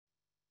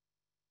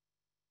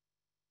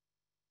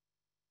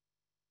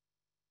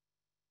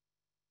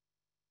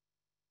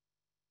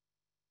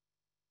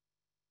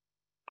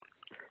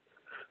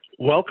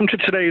Welcome to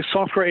today's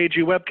Software AG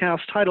webcast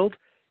titled,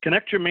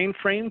 Connect Your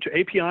Mainframe to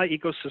API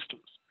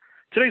Ecosystems.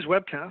 Today's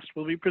webcast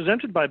will be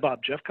presented by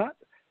Bob Jeffcott,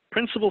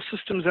 Principal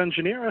Systems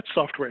Engineer at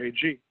Software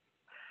AG.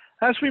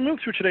 As we move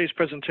through today's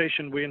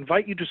presentation, we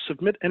invite you to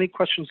submit any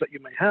questions that you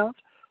may have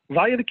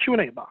via the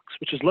Q&A box,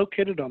 which is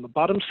located on the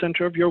bottom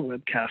center of your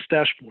webcast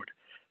dashboard.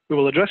 We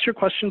will address your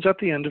questions at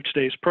the end of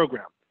today's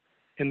program.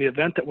 In the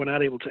event that we're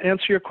not able to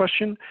answer your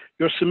question,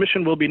 your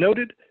submission will be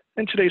noted,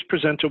 and today's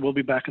presenter will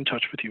be back in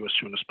touch with you as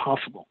soon as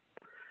possible.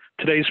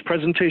 Today's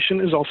presentation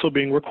is also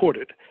being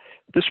recorded.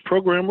 This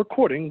program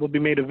recording will be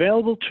made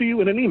available to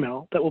you in an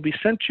email that will be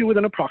sent to you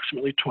within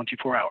approximately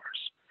 24 hours.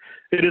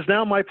 It is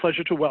now my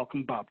pleasure to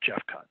welcome Bob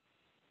Jeffcott.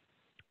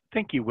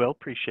 Thank you, Will.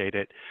 Appreciate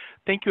it.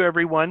 Thank you,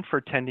 everyone, for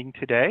attending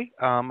today.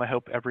 I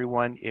hope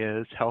everyone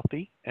is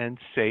healthy and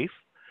safe.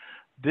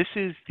 This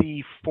is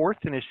the fourth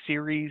in a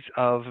series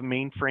of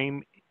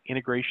mainframe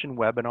integration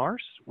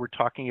webinars. We're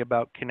talking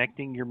about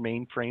connecting your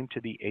mainframe to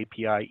the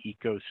API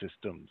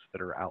ecosystems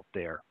that are out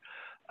there.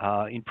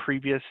 In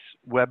previous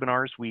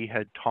webinars, we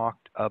had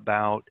talked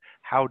about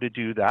how to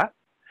do that.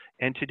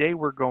 And today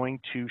we're going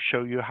to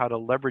show you how to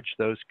leverage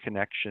those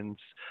connections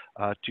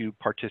to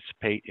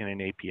participate in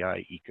an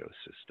API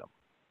ecosystem.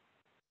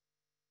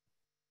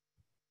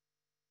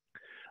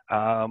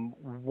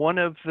 One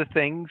of the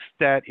things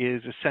that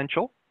is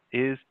essential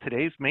is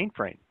today's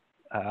mainframe.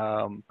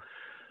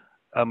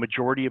 A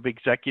majority of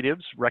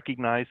executives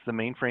recognize the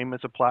mainframe as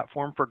a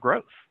platform for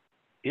growth.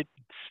 It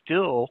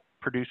still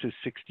produces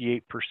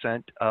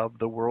 68% of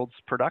the world's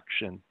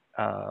production,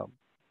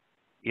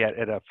 yet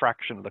at a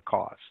fraction of the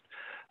cost.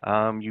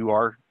 You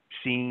are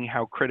seeing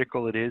how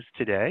critical it is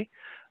today.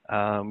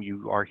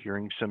 You are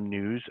hearing some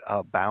news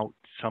about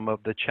some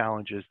of the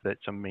challenges that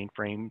some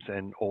mainframes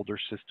and older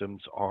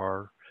systems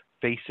are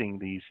facing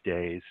these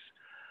days.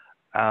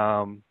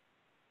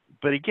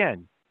 But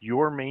again,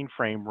 your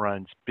mainframe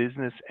runs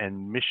business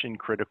and mission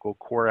critical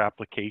core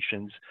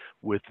applications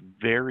with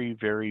very,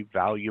 very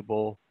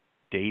valuable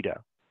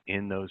data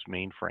in those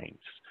mainframes.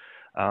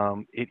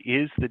 It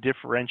is the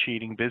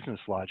differentiating business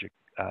logic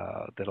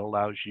that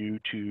allows you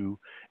to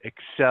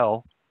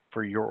excel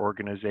for your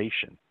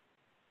organization.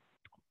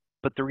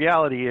 But the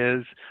reality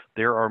is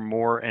there are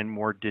more and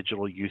more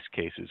digital use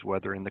cases,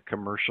 whether in the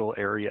commercial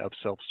area of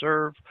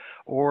self-serve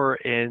or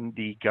in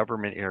the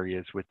government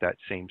areas with that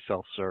same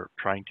self-serve,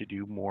 trying to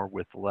do more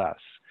with less.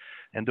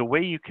 And the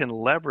way you can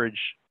leverage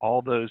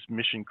all those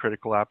mission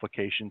critical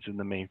applications in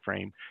the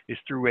mainframe is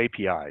through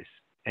APIs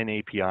and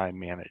API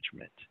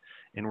management.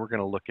 And we're going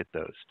to look at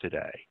those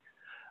today.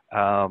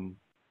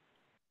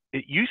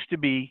 It used to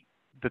be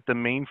that the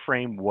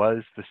mainframe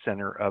was the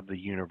center of the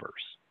universe.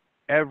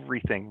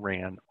 Everything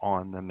ran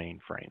on the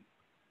mainframe.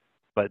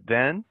 But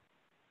then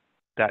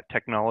that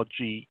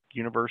technology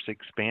universe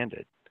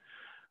expanded.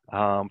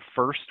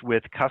 First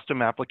with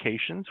custom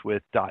applications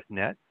with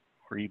 .NET,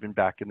 or even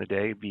back in the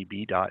day,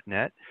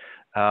 VB.NET,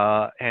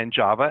 and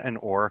Java and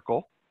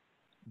Oracle.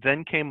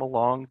 Then came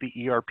along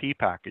the ERP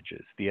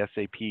packages, the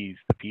SAPs,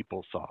 the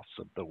PeopleSofts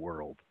of the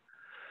world.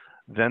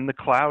 Then the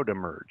cloud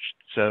emerged.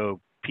 So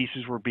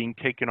pieces were being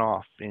taken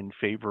off in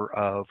favor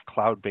of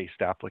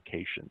cloud-based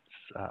applications,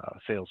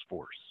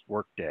 Salesforce,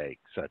 Workday,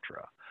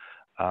 etc.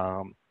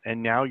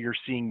 And now you're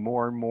seeing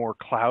more and more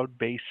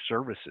cloud-based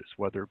services,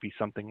 whether it be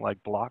something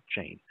like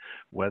blockchain,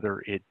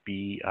 whether it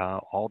be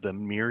all the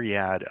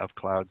myriad of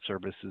cloud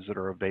services that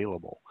are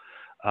available.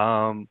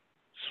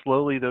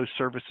 Slowly, those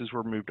services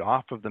were moved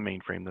off of the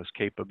mainframe, those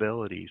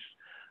capabilities.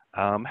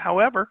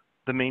 However,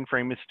 the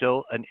mainframe is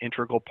still an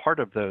integral part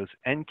of those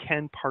and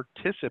can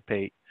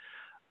participate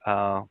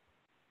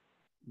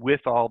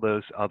with all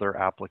those other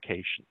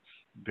applications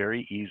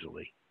very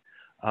easily.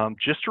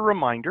 Just a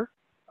reminder,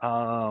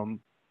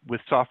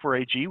 with Software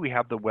AG, we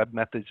have the Web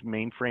Methods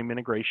mainframe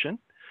integration.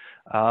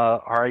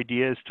 Our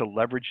idea is to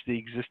leverage the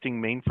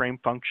existing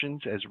mainframe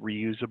functions as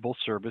reusable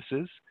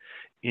services.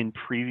 In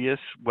previous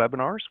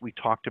webinars, we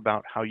talked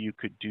about how you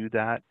could do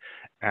that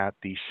at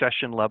the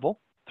session level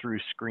through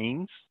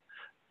screens.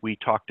 We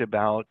talked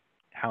about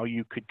how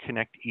you could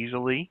connect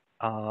easily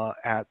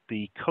at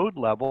the code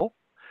level,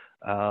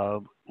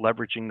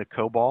 leveraging the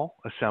COBOL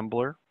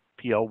assembler,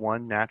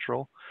 PL1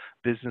 natural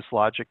business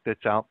logic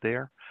that's out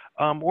there,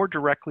 or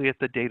directly at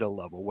the data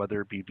level, whether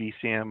it be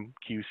vSAM,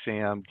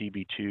 QSAM,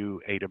 DB2,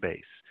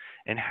 database,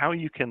 and how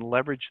you can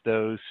leverage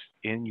those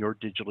in your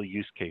digital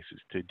use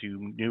cases to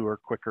do newer,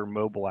 quicker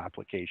mobile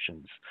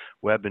applications,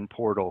 web and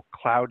portal,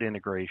 cloud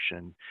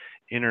integration,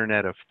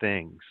 Internet of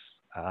Things.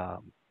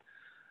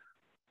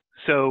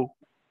 So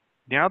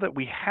now that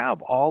we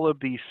have all of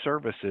these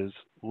services,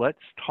 let's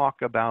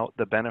talk about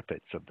the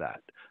benefits of that.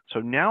 So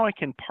now I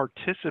can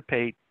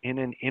participate in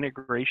an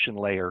integration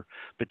layer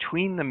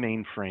between the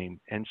mainframe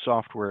and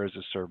software as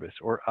a service,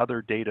 or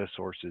other data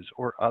sources,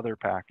 or other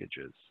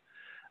packages,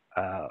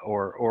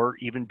 or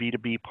even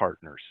B2B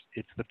partners.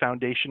 It's the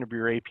foundation of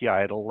your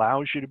API. It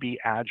allows you to be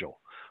agile.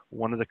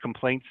 One of the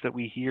complaints that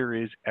we hear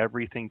is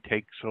everything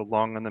takes so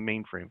long on the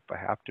mainframe. If I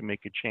have to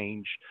make a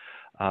change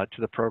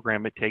to the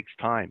program, it takes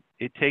time.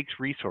 It takes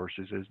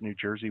resources. As New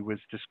Jersey was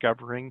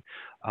discovering,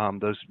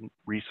 those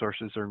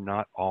resources are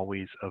not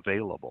always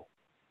available.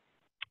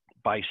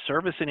 By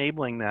service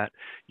enabling that,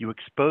 you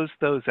expose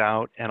those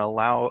out and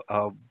allow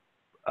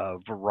a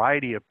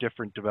variety of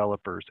different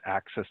developers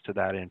access to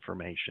that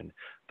information,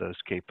 those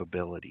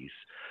capabilities.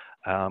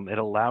 It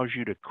allows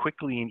you to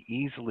quickly and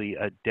easily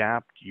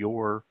adapt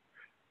your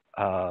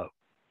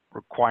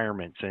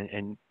requirements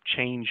and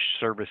change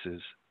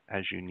services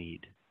as you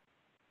need.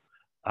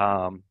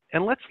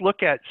 And let's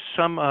look at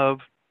some of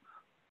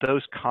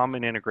those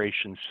common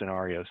integration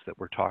scenarios that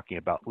we're talking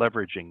about,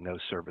 leveraging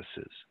those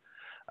services.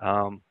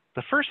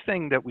 The first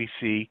thing that we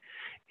see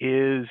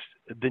is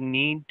the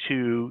need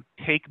to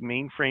take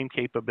mainframe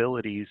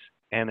capabilities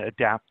and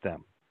adapt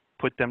them,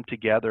 put them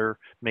together,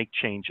 make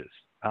changes.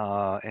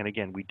 And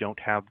again, we don't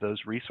have those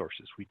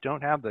resources. We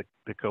don't have the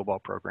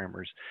COBOL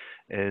programmers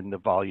in the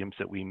volumes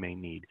that we may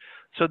need.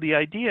 So the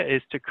idea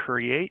is to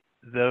create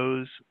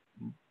those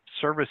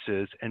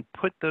services and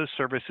put those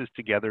services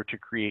together to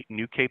create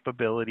new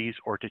capabilities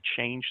or to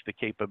change the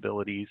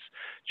capabilities,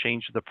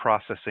 change the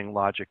processing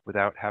logic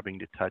without having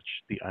to touch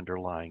the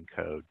underlying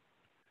code.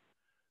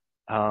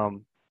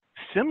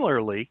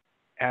 Similarly,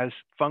 as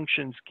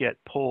functions get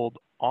pulled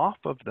off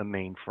of the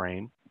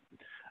mainframe,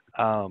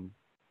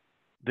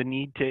 the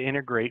need to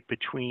integrate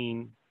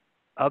between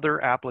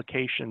other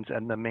applications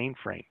and the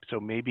mainframe. So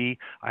maybe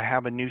I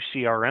have a new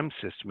CRM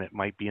system. It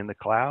might be in the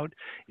cloud,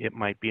 it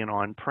might be an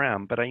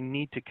on-prem, but I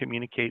need to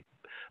communicate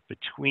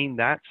between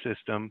that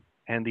system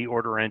and the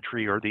order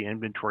entry or the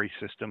inventory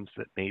systems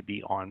that may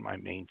be on my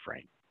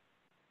mainframe.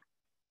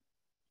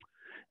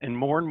 And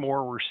more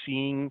we're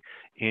seeing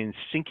in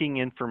syncing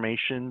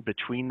information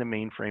between the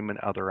mainframe and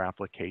other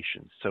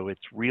applications. So it's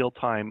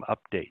real-time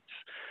updates.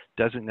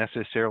 Doesn't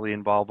necessarily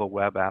involve a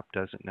web app,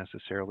 doesn't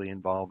necessarily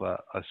involve a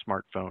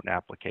smartphone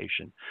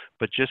application,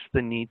 but just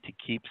the need to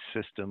keep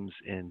systems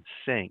in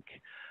sync.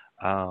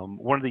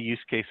 One of the use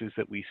cases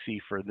that we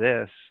see for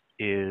this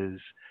is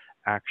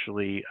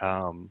actually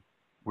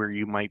where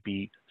you might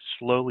be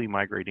slowly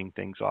migrating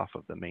things off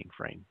of the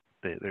mainframe.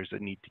 There's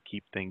a need to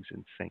keep things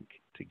in sync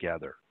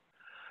together.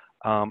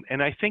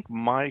 And I think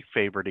my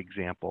favorite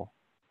example,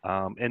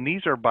 and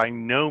these are by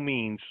no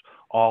means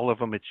all of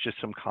them, it's just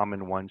some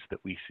common ones that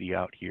we see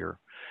out here,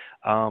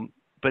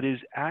 but is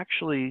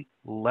actually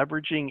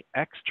leveraging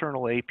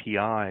external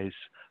APIs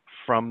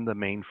from the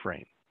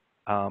mainframe.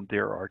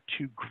 There are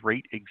two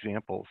great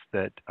examples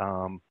that,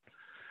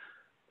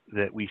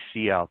 that we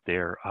see out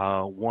there.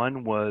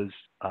 One was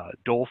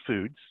Dole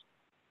Foods.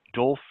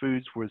 Dole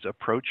Foods was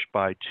approached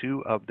by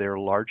two of their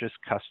largest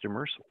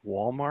customers,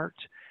 Walmart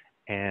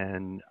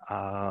and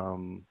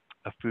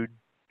a food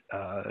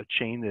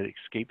chain that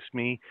escapes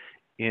me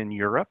in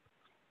Europe,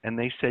 and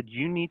they said,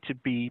 you need to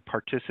be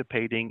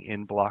participating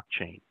in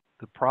blockchain.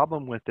 The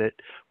problem with it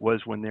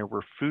was when there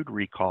were food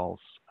recalls,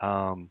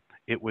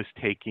 it was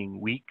taking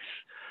weeks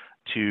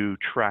to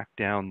track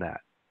down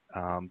that.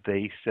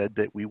 They said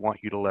that we want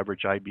you to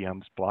leverage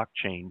IBM's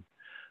blockchain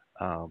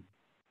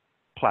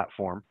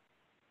platform,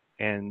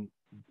 and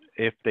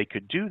if they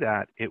could do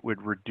that, it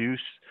would reduce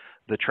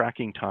the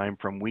tracking time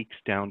from weeks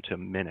down to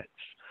minutes.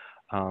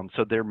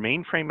 So their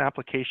mainframe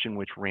application,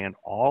 which ran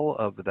all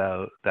of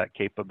that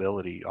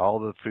capability, all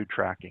the food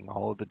tracking,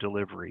 all of the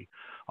delivery,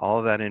 all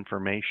of that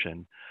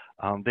information,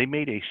 they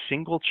made a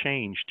single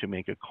change to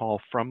make a call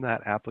from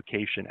that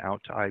application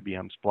out to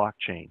IBM's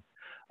blockchain.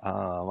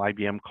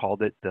 IBM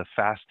called it the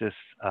fastest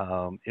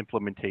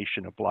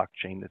implementation of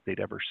blockchain that they'd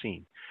ever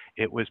seen.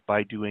 It was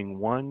by doing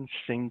one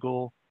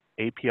single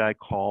API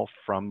call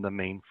from the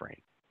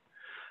mainframe.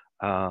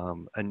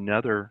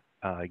 Another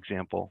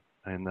example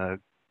in the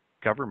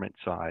government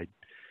side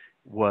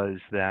was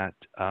that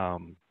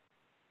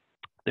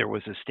there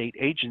was a state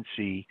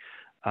agency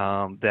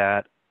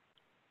that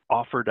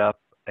offered up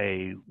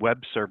a web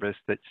service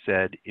that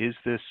said, is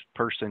this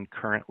person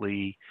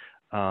currently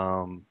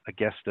a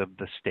guest of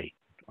the state?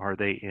 Are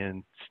they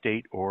in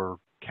state or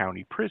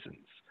county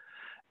prisons?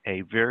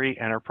 A very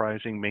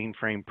enterprising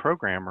mainframe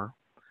programmer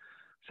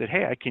said,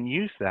 hey, I can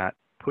use that,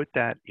 put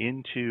that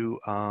into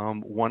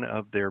one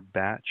of their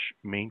batch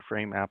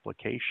mainframe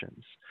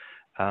applications.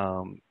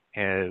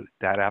 And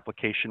that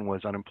application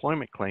was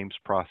unemployment claims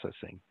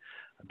processing.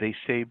 They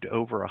saved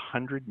over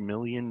 $100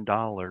 million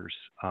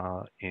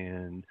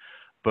in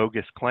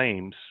bogus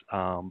claims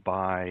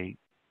by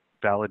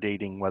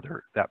validating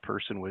whether that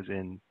person was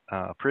in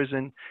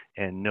prison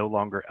and no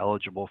longer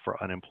eligible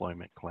for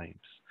unemployment claims.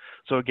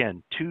 So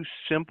again, two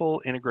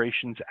simple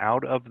integrations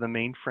out of the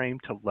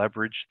mainframe to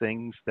leverage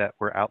things that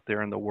were out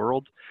there in the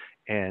world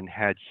and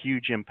had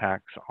huge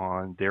impacts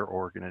on their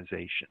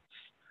organizations.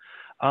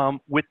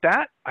 With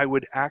that, I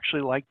would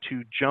actually like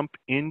to jump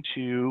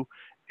into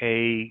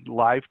a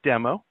live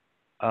demo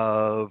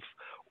of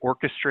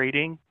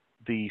orchestrating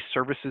the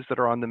services that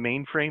are on the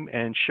mainframe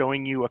and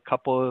showing you a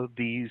couple of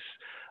these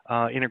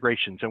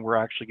integrations. And we're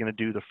actually going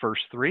to do the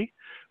first three.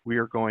 We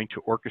are going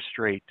to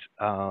orchestrate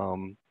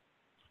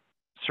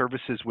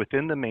services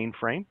within the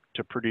mainframe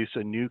to produce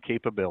a new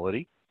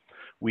capability.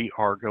 We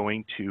are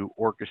going to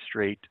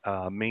orchestrate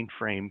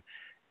mainframe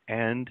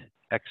and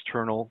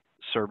external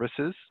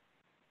services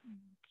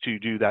to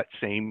do that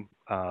same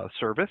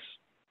service.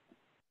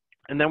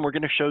 And then we're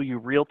going to show you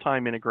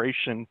real-time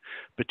integration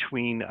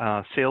between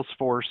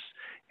Salesforce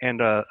and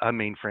a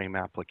mainframe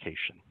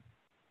application.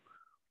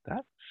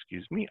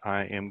 Excuse me,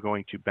 I am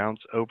going to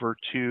bounce over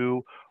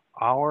to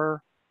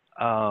our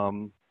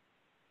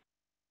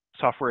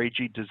Software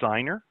AG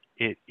Designer.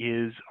 It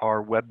is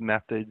our web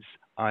methods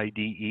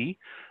IDE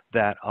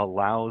that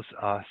allows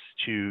us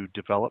to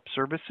develop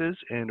services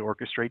and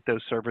orchestrate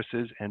those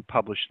services and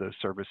publish those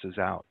services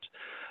out.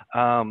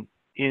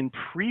 In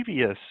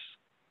previous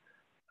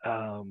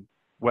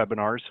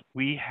webinars,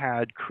 we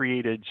had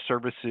created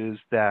services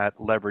that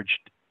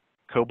leveraged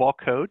COBOL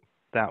code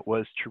that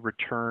was to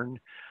return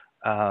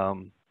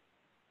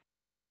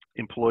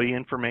employee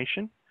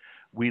information.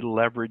 We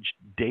leveraged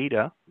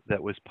data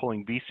that was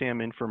pulling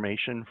VSAM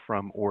information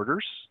from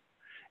orders,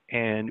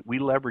 and we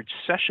leveraged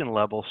session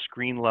level,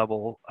 screen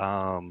level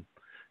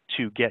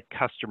to get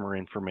customer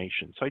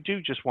information. So I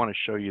do just want to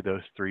show you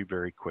those three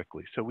very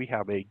quickly. So we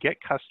have a get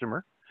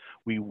customer.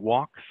 We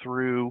walk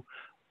through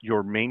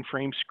your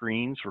mainframe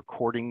screens,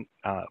 recording,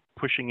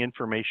 pushing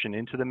information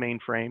into the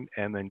mainframe,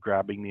 and then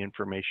grabbing the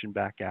information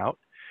back out.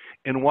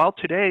 And while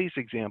today's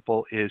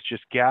example is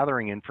just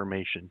gathering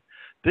information,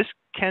 this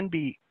can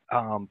be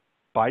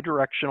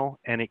bidirectional,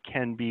 and it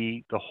can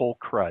be the whole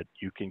CRUD.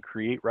 You can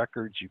create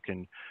records, you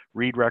can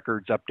read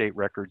records, update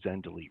records,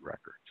 and delete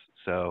records.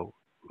 So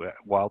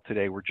while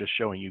today we're just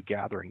showing you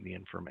gathering the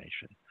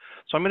information.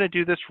 So I'm going to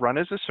do this run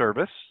as a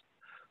service.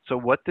 So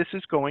what this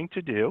is going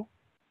to do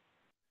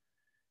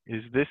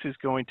is this is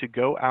going to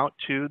go out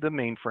to the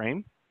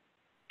mainframe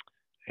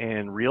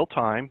in real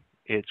time.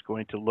 It's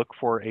going to look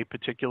for a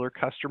particular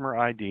customer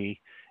ID,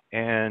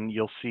 and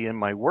you'll see in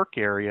my work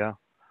area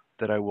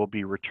that I will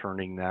be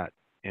returning that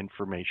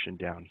information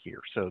down here.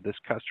 So this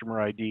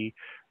customer ID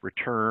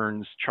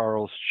returns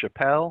Charles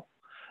Chappelle,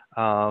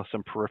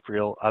 some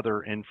peripheral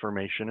other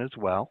information as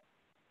well.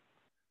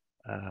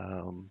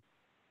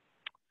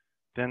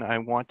 Then I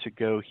want to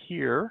go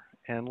here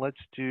and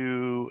let's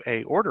do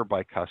a order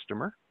by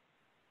customer.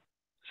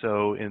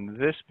 So in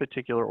this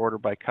particular order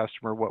by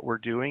customer, what we're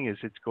doing is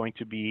it's going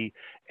to be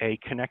a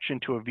connection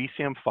to a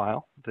VSAM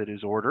file that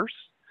is orders.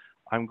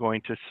 I'm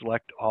going to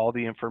select all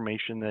the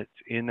information that's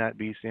in that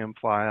VSAM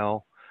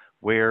file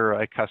where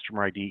a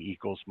customer ID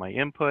equals my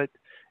input,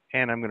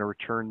 and I'm going to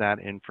return that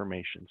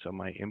information. So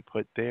my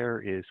input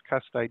there is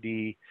cust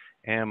ID,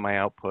 and my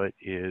output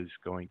is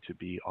going to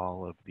be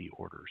all of the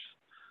orders.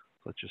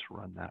 Let's just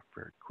run that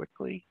very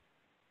quickly.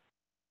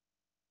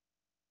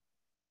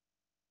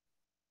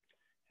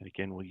 And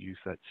again, we'll use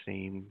that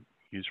same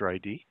user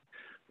ID.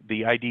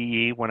 The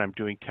IDE, when I'm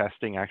doing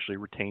testing, actually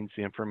retains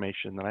the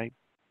information that I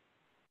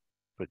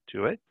put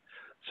to it.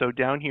 So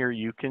down here,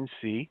 you can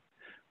see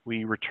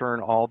we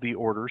return all the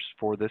orders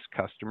for this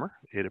customer.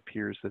 It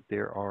appears that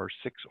there are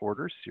 6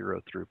 orders,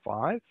 0 through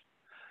 5.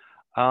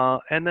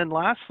 And then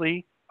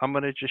lastly, I'm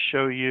going to just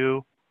show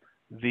you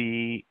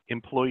the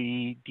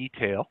employee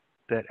detail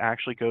that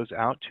actually goes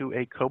out to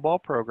a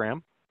COBOL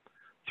program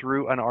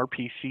through an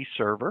RPC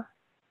server.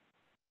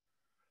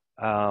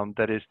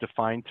 That is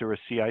defined through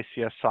a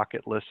CICS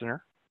socket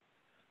listener.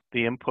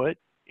 The input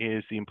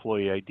is the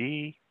employee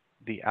ID,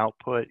 the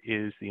output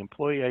is the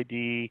employee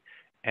ID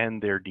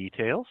and their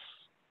details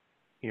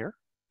here.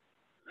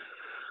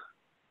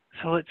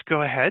 So let's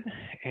go ahead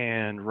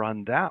and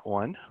run that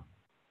one.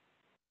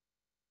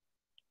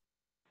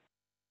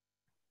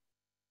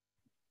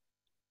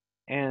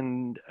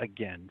 And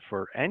again,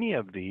 for any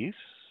of these,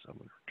 I'm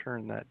going to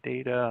return that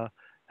data.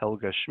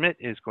 Helga Schmidt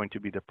is going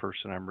to be the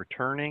person I'm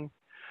returning.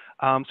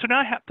 So now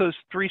I have those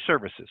 3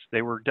 services.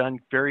 They were done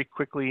very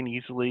quickly and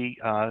easily,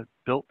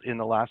 built in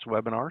the last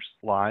webinars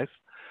live.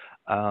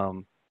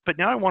 But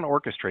now I want to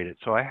orchestrate it.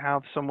 So I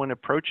have someone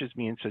approaches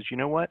me and says, you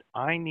know what,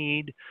 I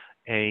need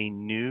a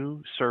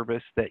new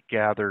service that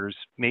gathers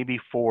maybe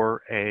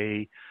for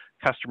a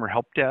customer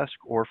help desk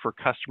or for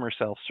customer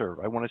self-serve.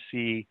 I want to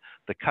see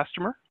the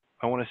customer,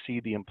 I want to see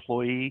the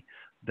employee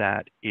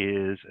that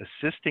is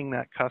assisting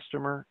that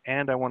customer,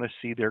 and I want to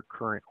see their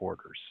current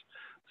orders.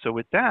 So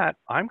with that,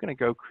 I'm going to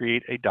go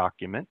create a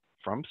document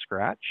from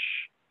scratch.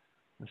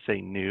 Let's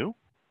say new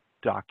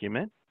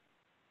document.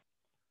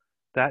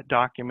 That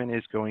document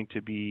is going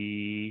to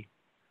be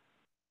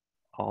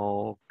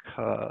all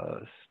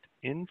cust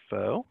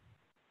info.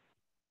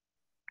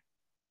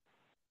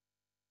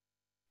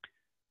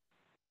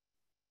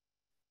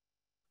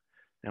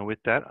 And with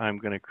that, I'm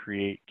going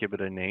to give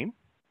it a name.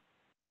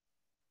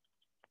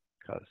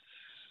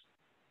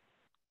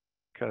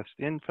 Cust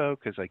info,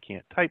 because I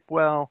can't type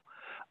well.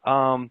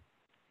 And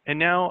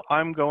now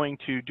I'm going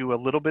to do a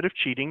little bit of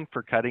cheating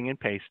for cutting and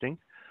pasting.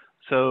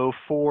 So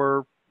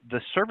for the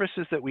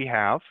services that we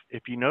have,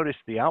 if you notice,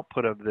 the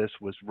output of this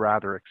was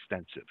rather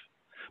extensive.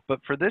 But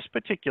for this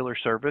particular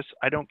service,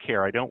 I don't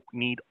care. I don't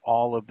need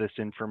all of this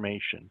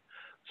information.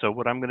 So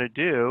what I'm going to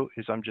do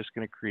is I'm just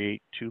going to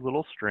create 2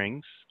 little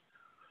strings.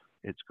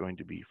 It's going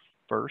to be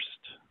first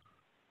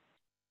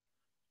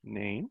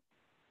name.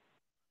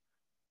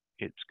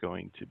 It's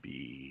going to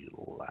be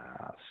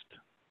last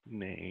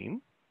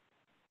name.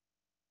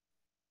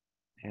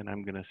 And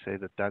I'm going to say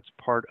that that's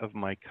part of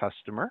my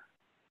customer.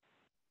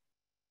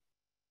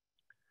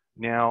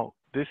 Now,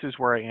 this is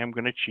where I am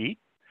going to cheat.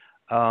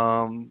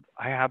 I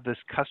have this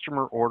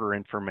customer order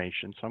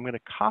information, so I'm going to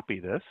copy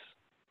this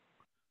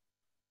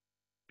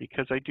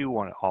because I do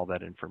want all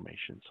that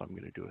information. So I'm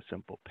going to do a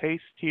simple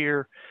paste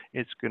here.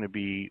 It's going to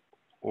be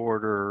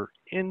order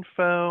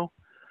info.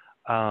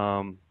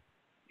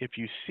 If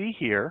you see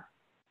here,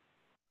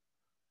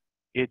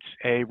 it's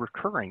a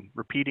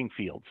repeating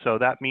field. So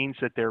that means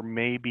that there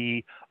may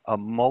be a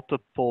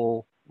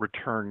multiple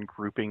return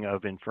grouping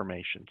of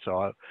information.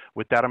 So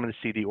with that, I'm going to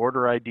see the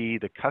order ID,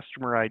 the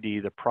customer ID,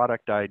 the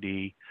product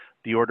ID,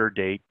 the order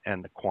date,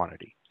 and the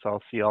quantity. So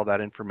I'll see all that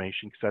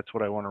information because that's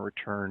what I want to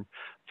return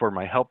for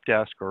my help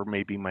desk or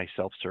maybe my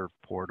self-serve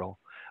portal.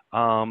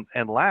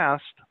 And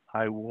last,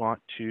 I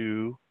want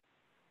to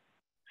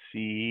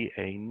see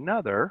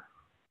another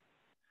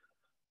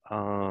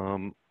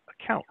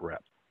account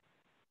rep.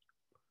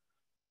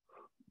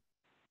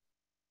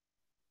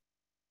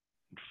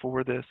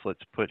 For this,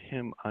 let's put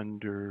him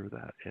under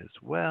that as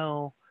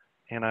well.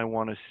 And I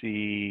want to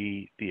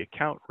see the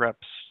account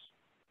rep's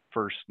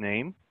first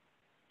name.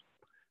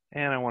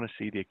 And I want to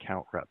see the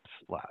account rep's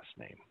last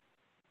name.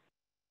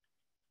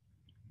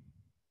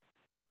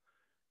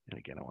 And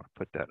again, I want to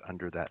put that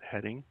under that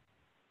heading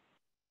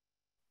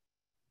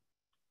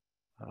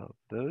of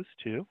those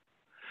two.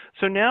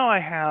 So now I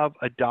have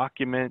a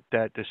document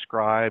that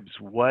describes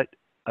what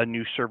a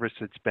new service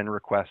that's been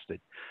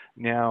requested.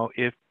 Now,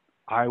 if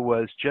I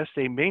was just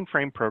a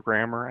mainframe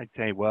programmer, I'd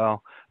say,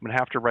 well, I'm going to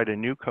have to write a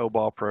new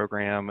COBOL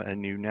program, a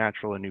new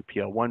natural, a new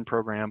PL1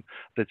 program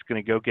that's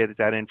going to go get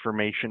that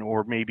information,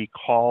 or maybe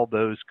call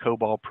those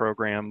COBOL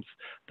programs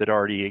that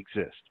already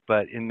exist.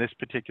 But in this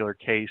particular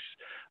case,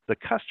 the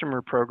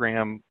customer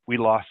program, we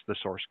lost the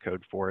source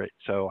code for it,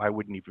 so I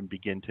wouldn't even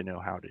begin to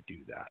know how to do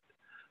that.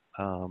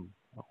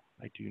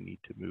 I do need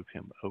to move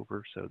him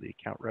over so the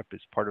account rep is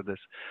part of this.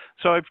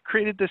 So I've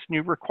created this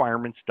new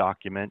requirements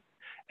document.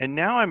 And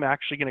now I'm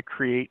actually going to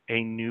create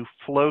a new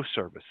flow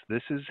service.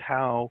 This is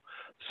how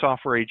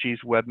Software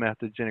AG's Web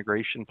Methods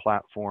Integration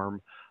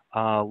Platform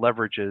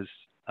leverages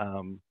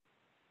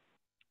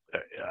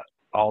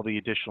all the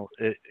additional,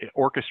 it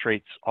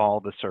orchestrates all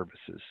the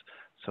services.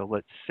 So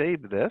let's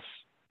save this.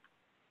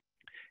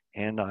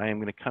 And I am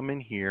going to come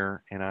in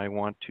here and I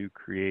want to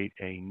create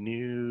a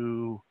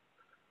new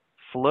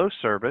flow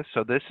service.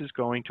 So this is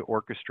going to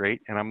orchestrate,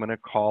 and I'm going to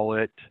call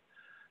it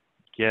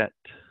get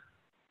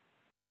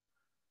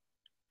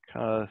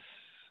cust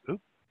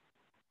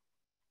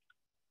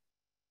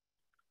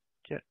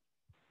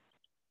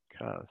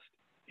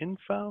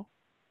info,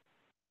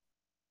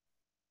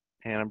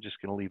 and I'm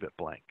just going to leave it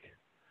blank.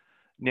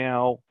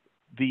 Now,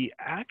 the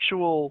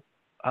actual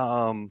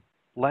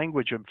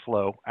language of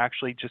flow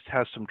actually just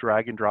has some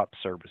drag and drop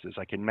services.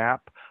 I can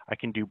map, I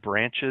can do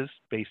branches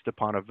based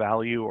upon a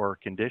value or a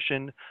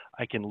condition,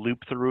 I can loop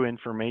through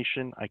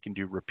information, I can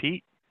do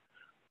repeat,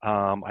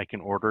 I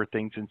can order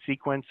things in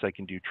sequence, I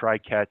can do try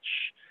catch,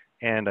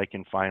 and I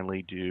can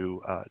finally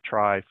do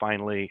try,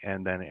 finally,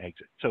 and then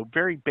exit. So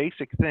very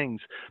basic things,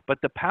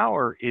 but the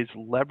power is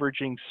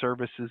leveraging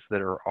services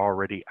that are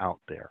already out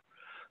there.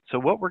 So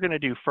what we're going to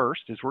do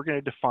first is we're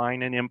going to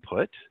define an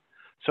input.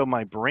 So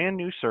my brand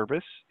new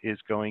service is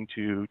going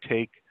to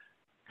take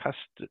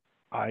cust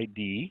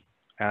ID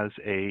as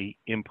a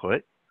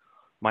input.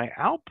 My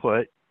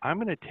output, I'm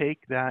going to take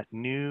that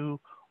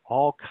new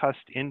all cust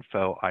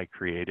info I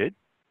created.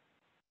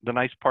 The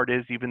nice part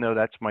is, even though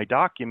that's my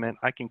document,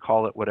 I can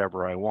call it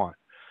whatever I want.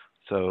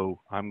 So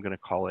I'm going to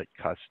call it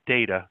cust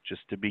data,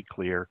 just to be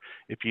clear.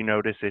 If you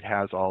notice, it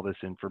has all this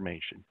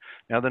information.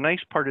 Now, the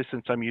nice part is,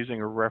 since I'm using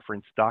a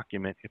reference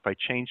document, if I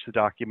change the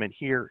document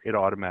here, it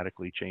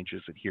automatically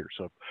changes it here.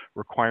 So if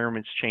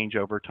requirements change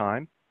over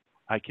time,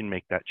 I can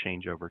make that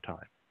change over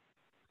time.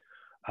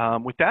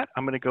 With that,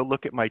 I'm going to go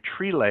look at my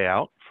tree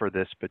layout for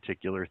this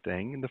particular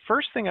thing. And the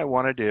first thing I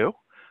want to do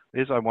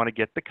is I want to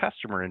get the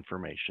customer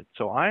information.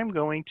 So I'm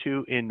going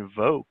to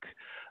invoke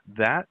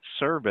that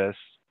service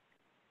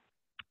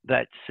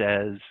that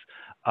says,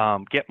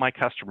 get my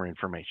customer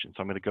information.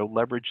 So I'm going to go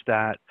leverage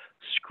that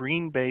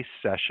screen-based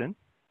session.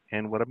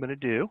 And what I'm going to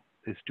do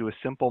is do a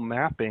simple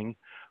mapping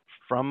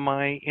from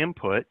my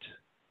input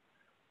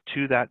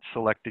to that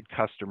selected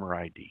customer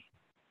ID.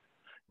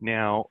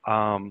 Now,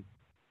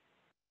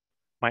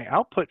 my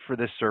output for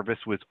this service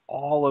was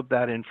all of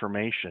that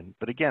information.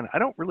 But again, I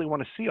don't really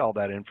want to see all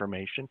that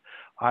information.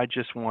 I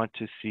just want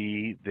to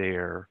see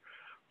their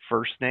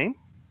first name.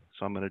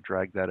 So I'm going to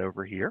drag that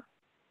over here.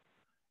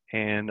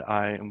 And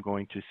I am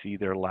going to see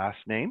their last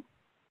name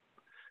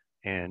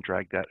and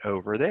drag that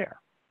over there.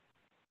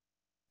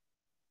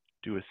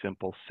 Do a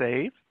simple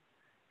save.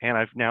 And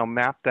I've now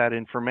mapped that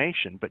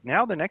information. But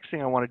now the next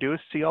thing I want to do is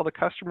see all the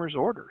customers'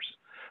 orders.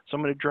 So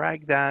I'm going to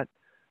drag that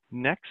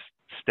next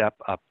step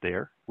up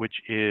there, which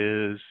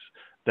is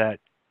that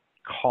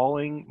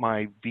calling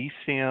my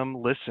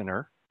vSAM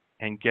listener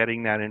and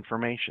getting that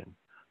information.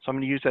 So I'm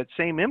going to use that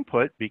same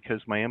input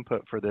because my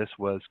input for this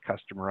was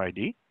customer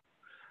ID.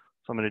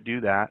 So I'm going to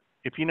do that.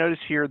 If you notice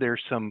here,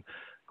 there's some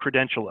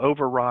credential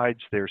overrides.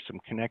 There's some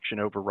connection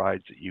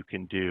overrides that you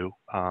can do.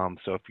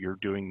 So if you're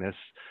doing this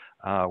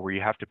where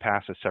you have to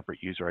pass a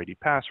separate user ID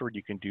password,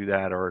 you can do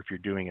that. Or if you're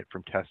doing it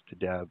from test to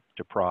dev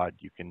to prod,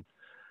 you can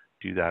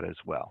do that as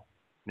well.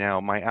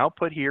 Now my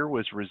output here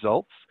was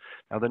results.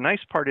 Now the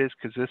nice part is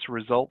because this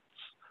results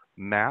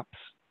maps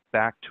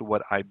back to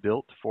what I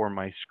built for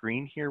my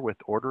screen here with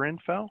order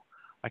info,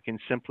 I can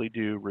simply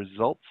do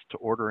results to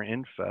order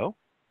info.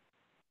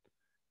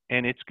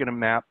 And it's going to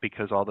map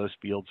because all those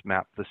fields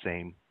map the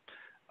same.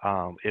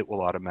 It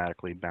will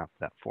automatically map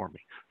that for me.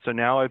 So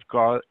now I've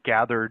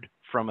gathered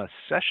from a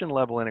session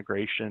level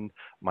integration,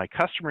 my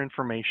customer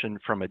information.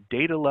 From a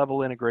data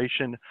level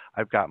integration,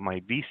 I've got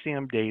my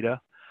vSAM data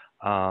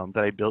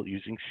that I built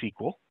using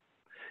SQL.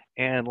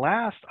 And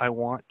last, I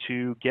want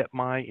to get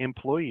my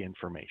employee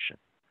information.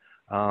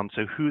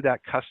 So who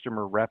that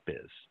customer rep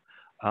is.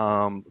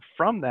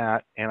 From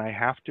that, and I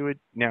have to,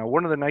 now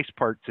one of the nice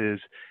parts is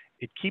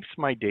it keeps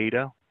my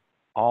data,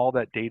 all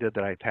that data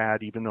that I've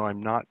had, even though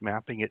I'm not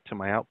mapping it to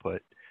my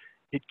output,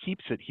 it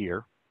keeps it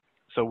here.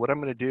 So what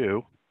I'm going to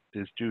do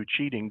is do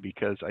cheating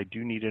because I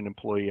do need an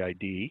employee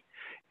ID,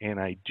 and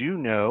I do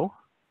know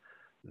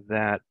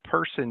that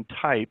person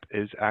type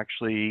is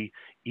actually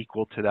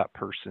equal to that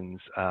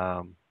person's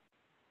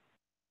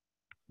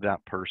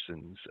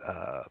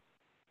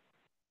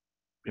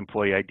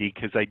employee ID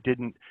because I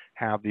didn't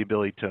have the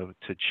ability to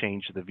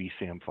change the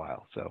vSAM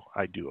file. So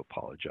I do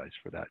apologize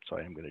for that. So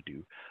I am going to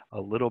do a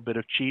little bit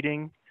of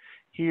cheating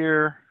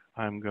here.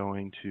 I'm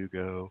going to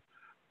go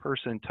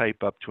person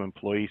type up to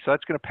employee. So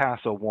that's going to pass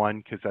a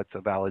 1 because that's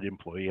a valid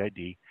employee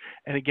ID.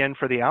 And again,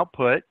 for the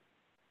output,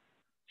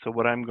 so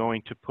what I'm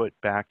going to put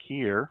back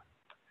here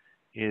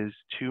is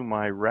to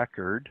my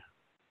record,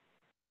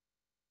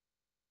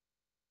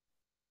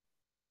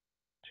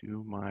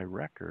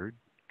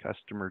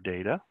 customer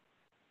data,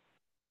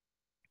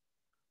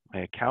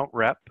 my account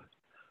rep,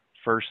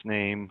 first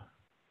name,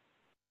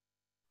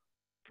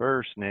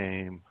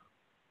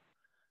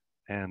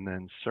 and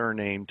then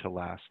surname to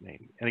last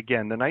name. And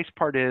again, the nice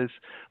part is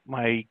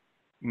my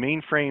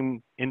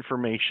mainframe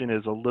information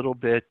is a little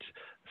bit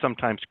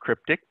sometimes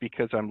cryptic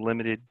because I'm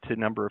limited to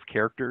number of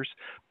characters,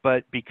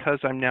 but because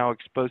I'm now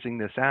exposing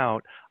this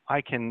out,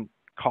 I can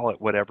call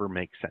it whatever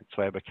makes sense.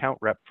 So I have account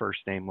rep, first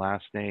name,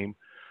 last name.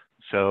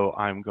 So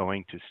I'm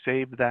going to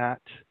save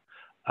that.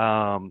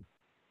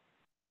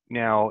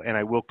 Now, and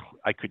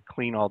I could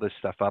clean all this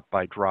stuff up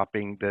by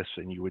dropping this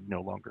and you would no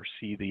longer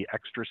see the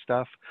extra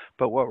stuff.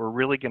 But what we're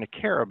really going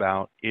to care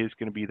about is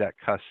going to be that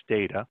cust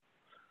data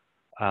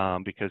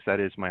because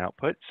that is my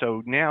output.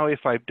 So now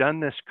if I've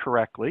done this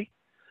correctly,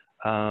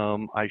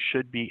 I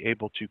should be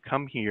able to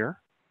come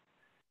here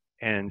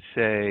and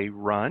say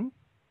run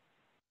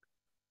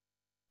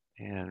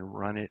and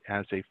run it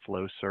as a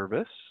flow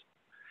service.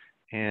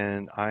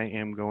 And I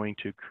am going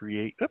to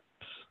create, oops,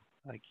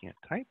 I can't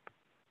type.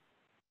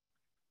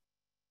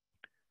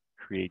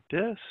 Create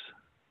this,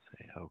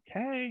 say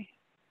okay.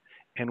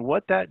 And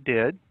what that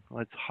did,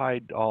 let's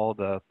hide all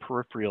the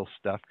peripheral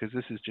stuff because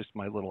this is just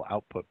my little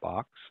output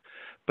box.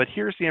 But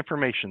here's the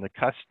information, the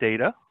cust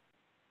data.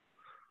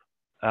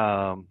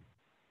 Let's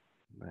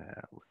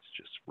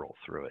just roll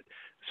through it.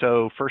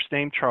 So first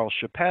name, Charles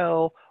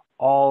Chappelle,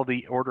 all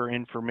the order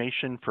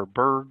information for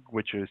Berg,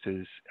 which is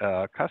his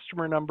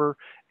customer number,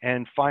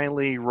 and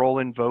finally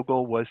Roland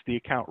Vogel was the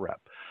account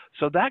rep.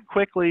 So that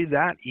quickly,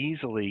 that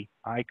easily,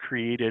 I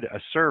created a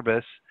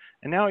service,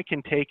 and now I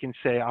can take and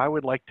say I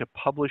would like to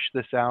publish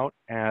this out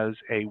as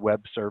a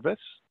web service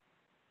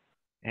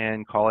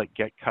and call it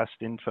Get Cust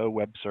Info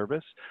Web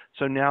Service.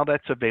 So now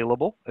that's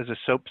available as a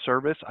SOAP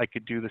service. I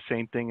could do the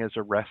same thing as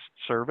a REST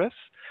service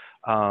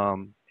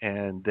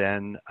and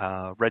then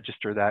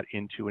register that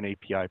into an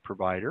API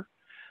provider.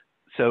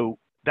 So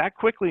that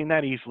quickly and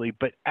that easily,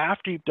 but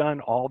after you've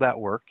done all that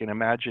work, and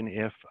imagine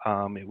if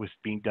it was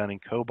being done in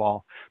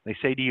COBOL, they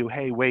say to you,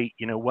 hey, wait,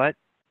 you know what?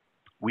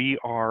 We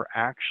are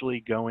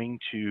actually going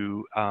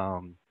to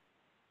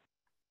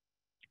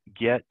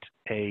get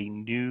a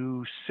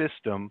new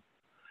system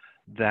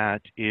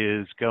that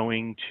is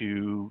going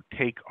to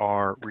take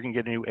we're going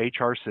to get a new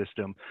HR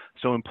system.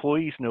 So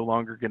employees no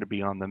longer going to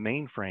be on the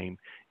mainframe.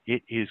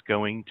 It is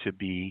going to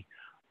be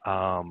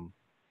on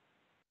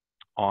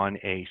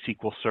a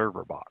SQL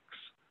Server box.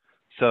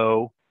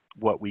 So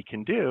what we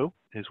can do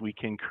is we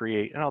can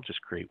create, and I'll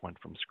just create one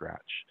from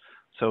scratch.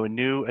 So a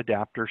new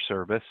adapter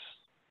service,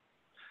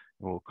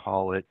 we'll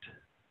call it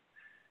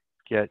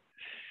Get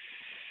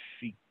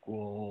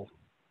SQL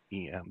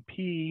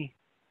EMP.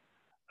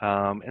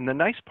 And the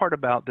nice part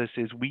about this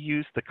is we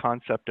use the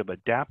concept of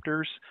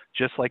adapters,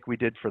 just like we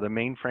did for the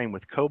mainframe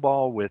with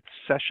COBOL, with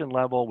session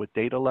level, with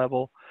data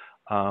level.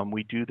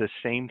 We do the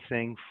same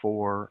thing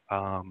for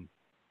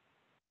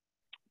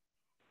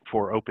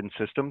open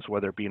systems,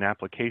 whether it be an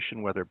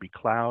application, whether it be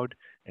cloud,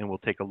 and we'll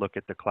take a look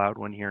at the cloud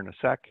one here in a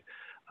sec.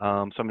 So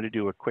I'm going to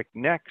do a quick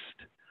next.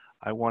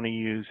 I want to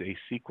use a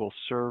SQL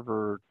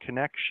Server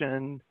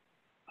connection.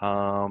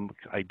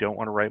 I don't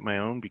want to write my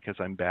own because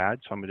I'm bad,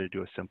 so I'm going to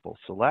do a simple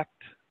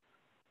select.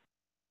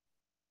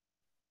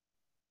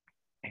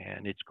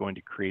 And it's going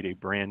to create a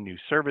brand new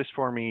service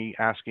for me,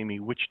 asking me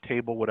which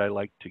table would I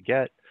like to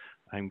get.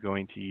 I'm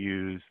going to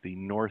use the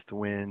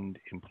Northwind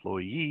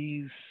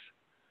employees.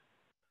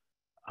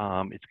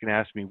 It's going to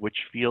ask me which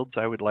fields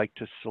I would like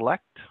to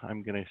select.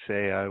 I'm going to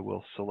say I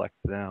will select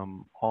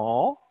them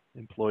all,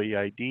 employee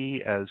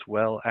ID, as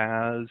well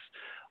as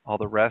all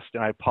the rest.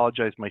 And I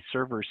apologize, my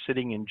server is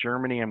sitting in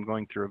Germany. I'm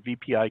going through a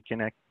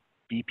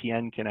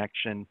VPN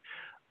connection,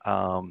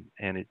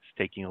 and it's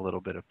taking a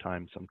little bit of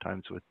time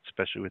sometimes,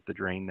 especially with the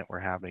drain that we're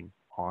having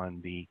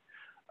on the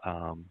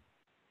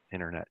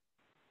internet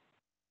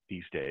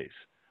these days,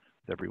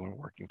 with everyone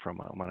working from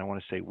home. And I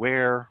want to say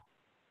where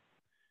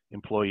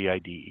employee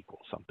ID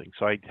equals something.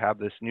 So I have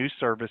this new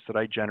service that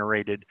I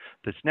generated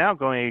that's now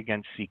going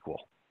against SQL.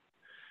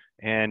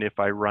 And if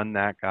I run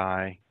that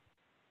guy,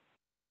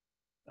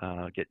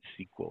 get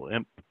SQL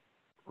imp,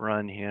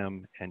 run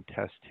him and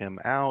test him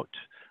out,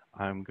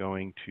 I'm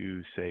going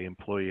to say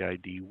employee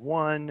ID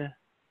 1,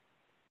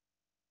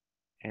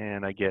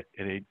 and I get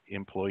an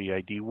employee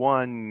ID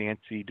 1,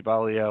 Nancy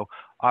DeValio.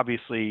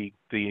 Obviously,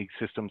 the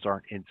systems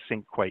aren't in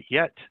sync quite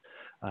yet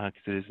because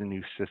it is a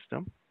new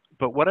system.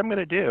 But what I'm going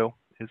to do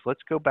is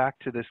let's go back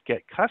to this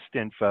get cust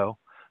info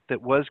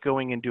that was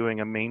going and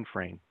doing a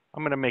mainframe.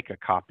 I'm going to make a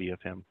copy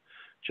of him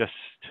just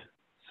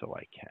so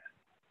I can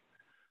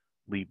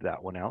leave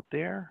that one out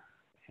there.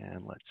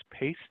 And let's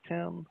paste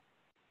him.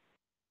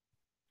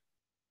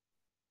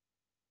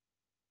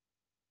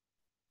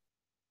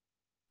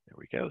 There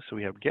we go. So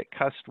we have get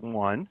cust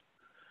 1.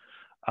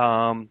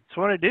 So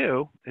what I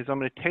do is I'm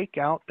going to take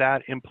out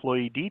that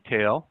employee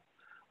detail.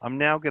 I'm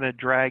now going to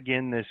drag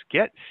in this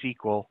get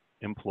SQL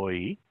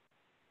employee.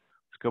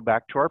 Let's go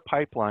back to our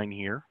pipeline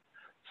here.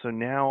 So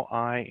now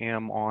I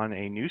am on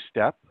a new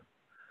step.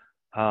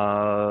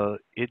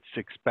 It's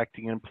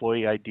expecting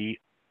employee ID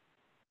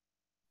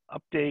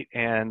update.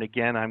 And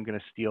again, I'm going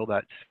to steal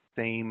that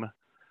same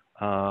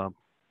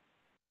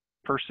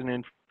person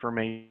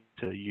information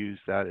to use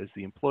that as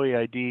the employee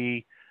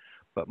ID.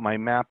 But my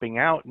mapping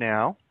out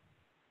now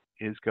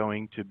is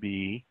going to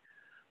be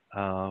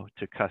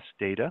to cust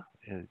data,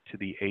 to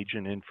the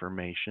agent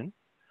information,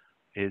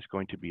 is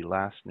going to be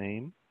last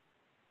name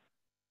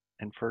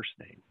and first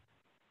name.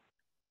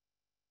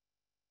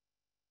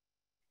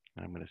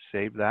 I'm going to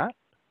save that,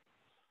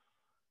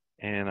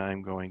 and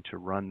I'm going to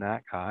run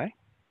that guy.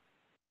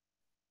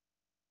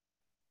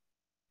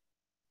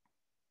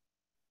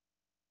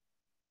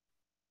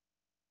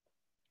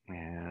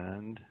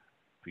 And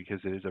because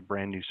it is a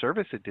brand new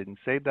service, it didn't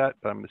save that,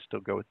 but I'm going to still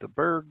go with the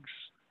Bergs.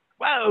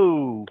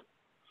 Whoa!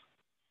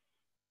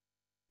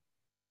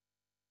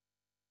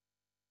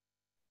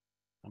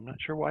 I'm not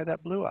sure why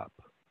that blew up.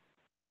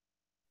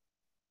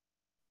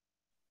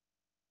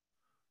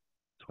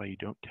 That's why you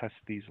don't test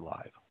these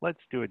live. Let's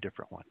do a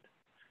different one.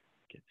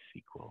 Get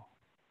SQL.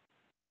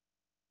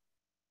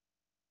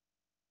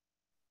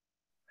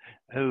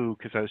 Oh,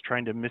 because I was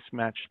trying to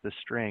mismatch the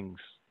strings.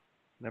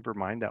 Never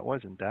mind, that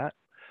wasn't that.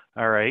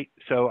 All right,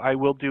 so I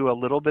will do a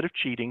little bit of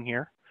cheating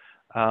here.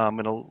 I'm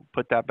going to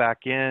put that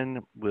back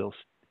in. We'll,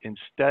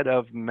 instead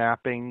of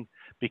mapping,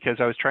 because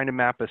I was trying to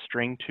map a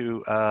string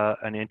to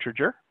an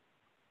integer,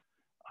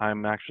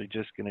 I'm actually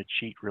just going to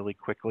cheat really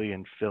quickly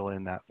and fill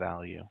in that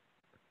value.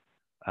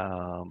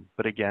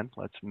 But again,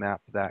 let's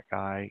map that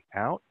guy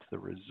out. The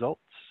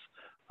results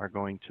are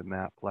going to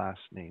map last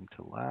name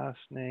to last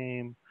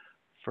name,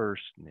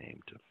 first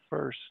name to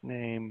first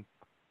name.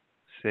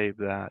 Save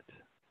that.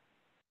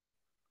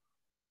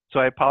 So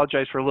I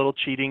apologize for a little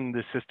cheating.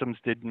 The systems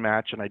didn't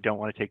match, and I don't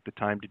want to take the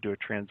time to do a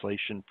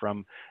translation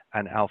from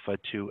an alpha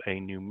to a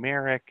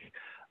numeric.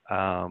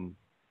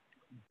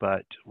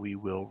 But we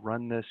will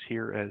run this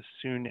here as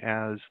soon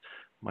as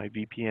my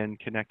VPN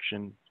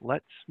connection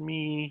lets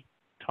me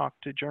talk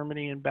to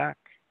Germany and back.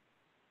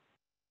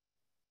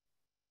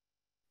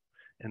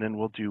 And then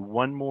we'll do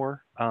one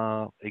more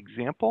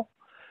example,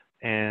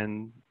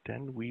 and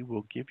then we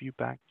will give you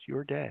back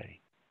your day.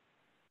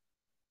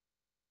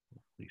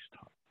 Please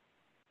talk.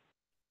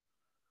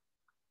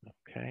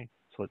 Okay,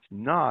 so let's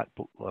not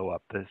blow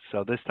up this.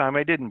 So this time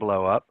I didn't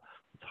blow up.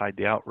 Let's hide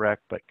the outrec,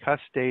 but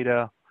cust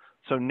data.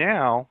 So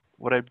now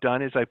what I've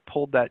done is I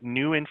pulled that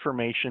new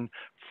information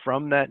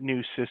from that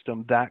new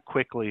system that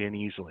quickly and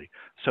easily.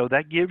 So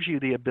that gives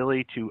you the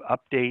ability to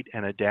update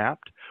and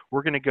adapt.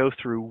 We're going to go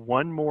through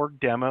one more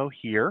demo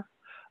here.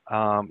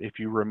 If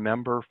you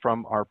remember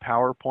from our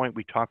PowerPoint,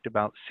 we talked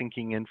about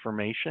syncing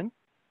information.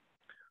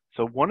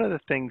 So one of the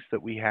things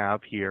that we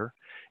have here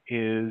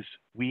is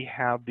we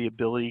have the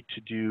ability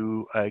to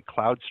do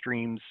Cloud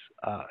Streams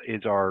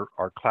is our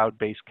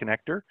cloud-based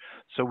connector.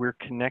 So we're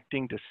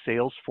connecting to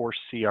Salesforce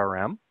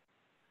CRM.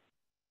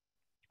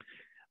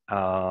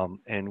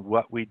 And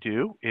what we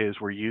do is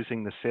we're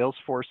using the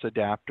Salesforce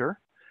adapter,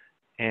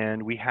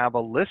 and we have a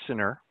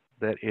listener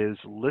that is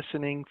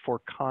listening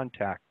for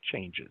contact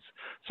changes.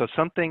 So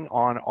something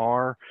on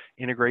our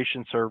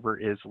integration server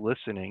is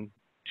listening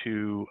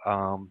to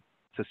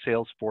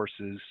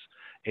Salesforce's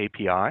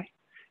API.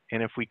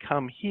 And if we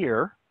come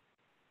here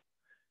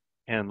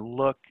and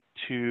look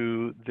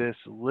to this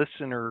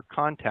listener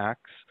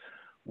contacts,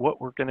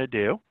 what we're going to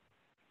do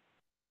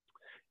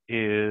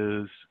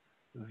is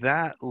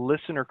that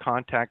listener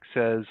contact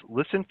says,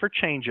 listen for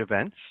change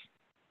events,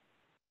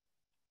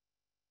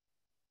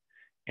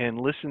 and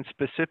listen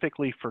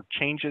specifically for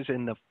changes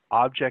in the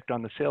object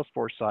on the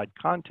Salesforce side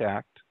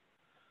contact.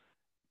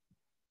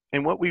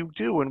 And what we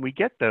do when we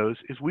get those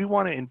is we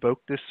want to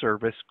invoke this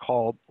service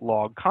called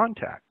log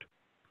contact.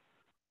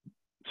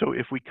 So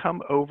if we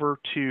come over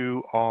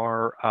to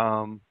our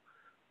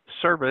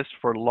service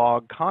for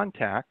log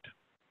contact,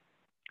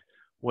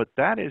 what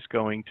that is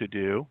going to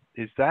do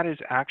is that is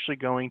actually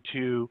going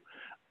to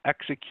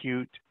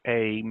execute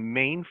a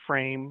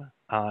mainframe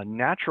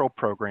natural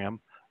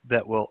program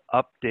that will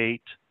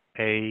update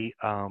the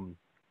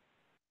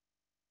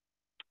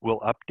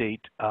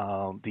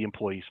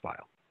employees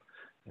file.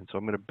 And so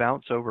I'm going to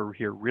bounce over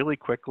here really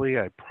quickly.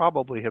 I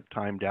probably have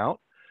timed out,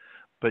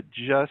 but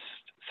just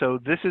so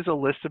this is a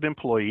list of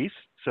employees.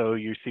 So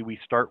you see we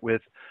start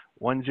with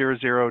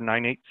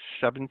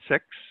 1009876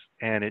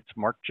 and it's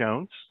Mark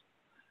Jones.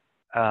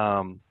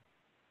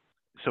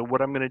 So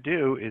what I'm going to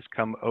do is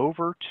come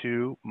over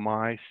to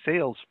my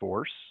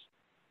Salesforce,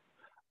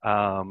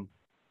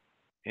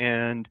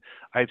 and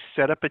I've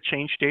set up a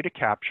change data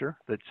capture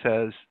that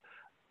says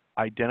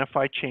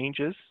identify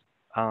changes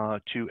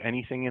to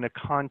anything in a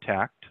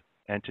contact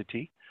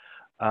entity.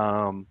 So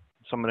I'm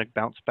going to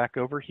bounce back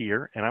over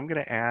here, and I'm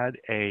going to add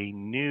a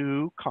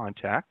new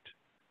contact,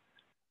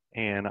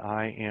 and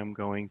I am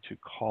going to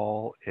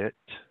call it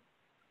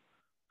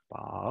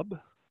Bob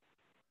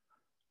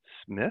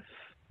Smith.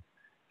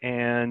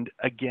 And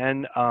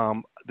again,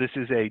 this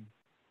is a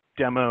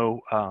demo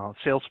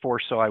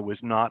Salesforce, so I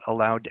was not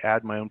allowed to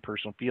add my own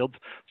personal fields.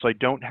 So I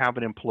don't have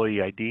an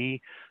employee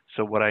ID.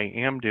 So what I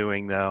am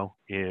doing though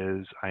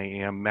is I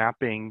am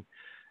mapping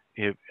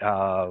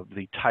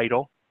the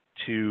title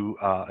to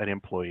an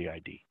employee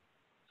ID.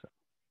 So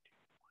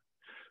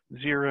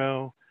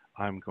 0,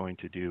 I'm going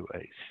to do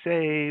a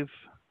save.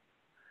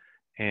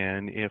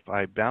 And if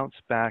I bounce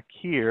back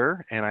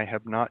here and I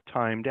have not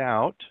timed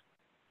out,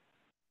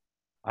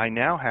 I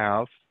now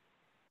have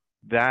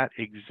that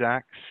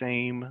exact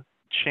same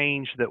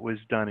change that was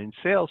done in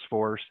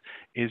Salesforce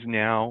is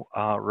now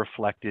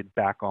reflected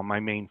back on my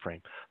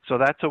mainframe. So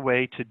that's a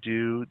way to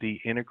do the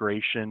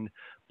integration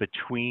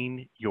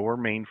between your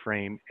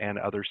mainframe and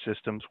other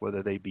systems,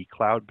 whether they be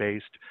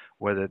cloud-based,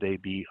 whether they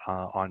be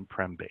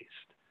on-prem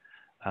based.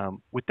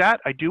 With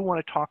that, I do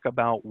want to talk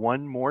about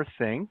one more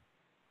thing,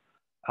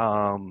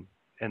 and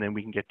then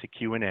we can get to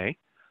Q&A.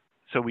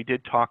 So we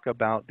did talk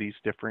about these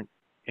different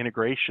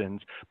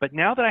integrations, but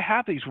now that I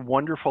have these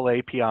wonderful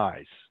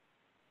APIs,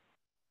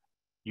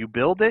 you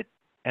build it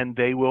and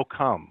they will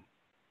come.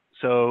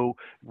 So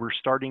we're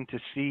starting to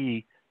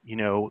see,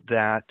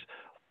 that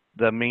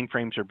the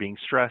mainframes are being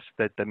stressed,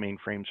 that the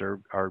mainframes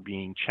are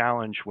being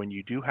challenged when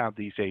you do have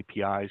these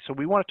APIs. So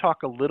we want to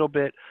talk a little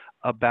bit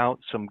about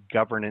some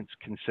governance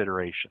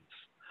considerations.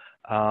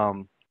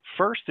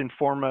 First and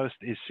foremost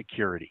is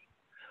security.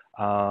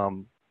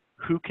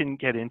 Who can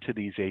get into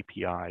these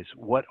APIs?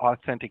 What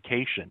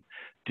authentication?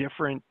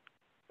 Different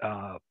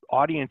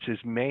audiences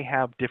may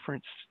have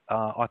different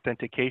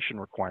authentication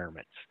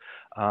requirements.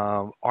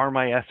 Are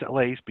my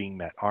SLAs being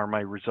met? Are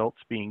my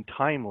results being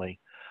timely?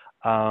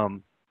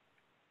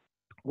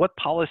 What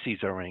policies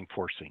are I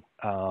enforcing?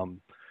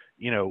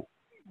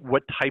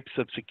 What types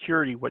of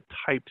security, what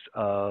types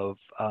of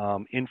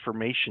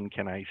information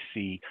can I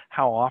see?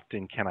 How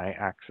often can I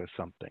access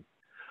something?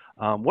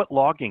 What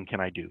logging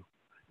can I do?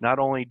 Not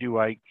only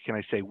can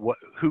I say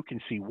who can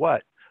see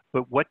what,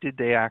 but what did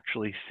they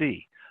actually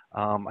see?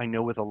 I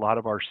know with a lot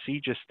of our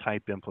CGIS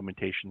type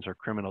implementations or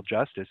criminal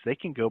justice, they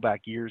can go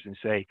back years and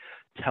say,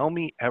 tell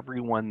me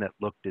everyone that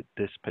looked at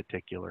this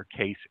particular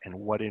case and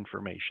what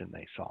information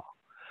they saw.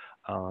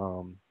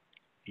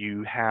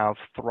 You have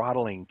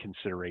throttling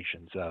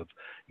considerations of,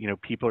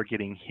 people are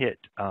getting hit,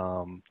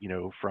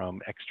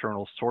 from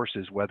external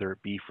sources, whether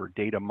it be for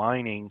data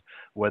mining,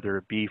 whether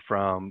it be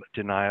from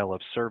denial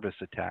of service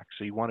attacks.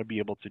 So you want to be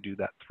able to do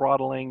that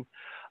throttling.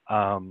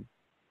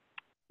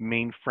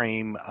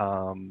 Mainframe,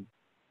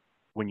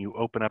 when you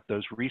open up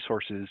those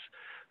resources,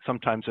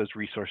 sometimes those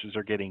resources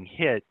are getting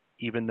hit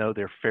even though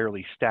they're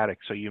fairly static.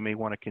 So you may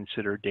want to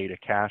consider data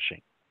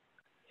caching.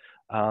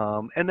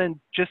 And then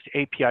just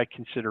API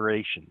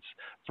considerations,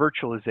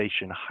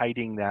 virtualization,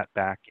 hiding that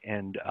back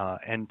end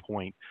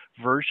endpoint,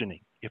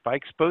 versioning. If I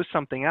expose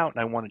something out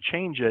and I want to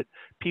change it,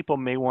 people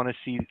may want to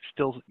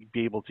still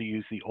be able to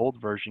use the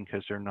old version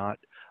because they're not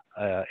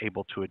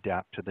able to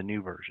adapt to the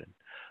new version.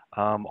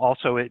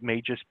 Also, it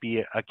may just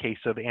be a case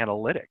of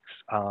analytics.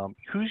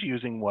 Who's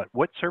using what?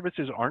 What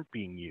services aren't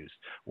being used?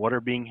 What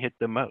are being hit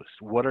the most?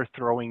 What are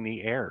throwing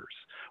the errors?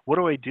 What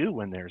do I do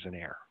when there's an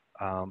error?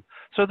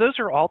 So those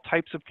are all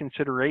types of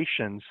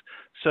considerations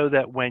so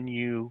that when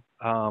you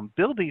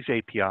build these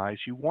APIs,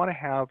 you want to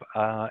have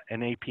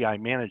an API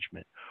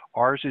management.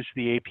 Ours is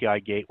the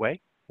API gateway.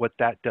 What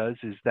that does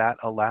is that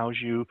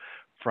allows you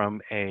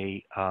from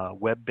a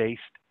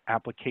web-based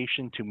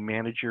application to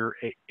manage your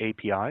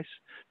APIs,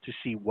 to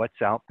see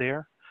what's out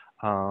there,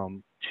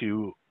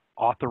 to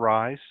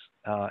authorize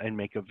and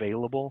make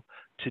available,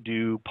 to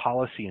do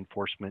policy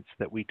enforcements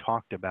that we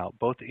talked about,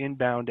 both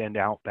inbound and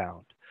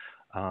outbound.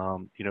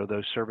 You know,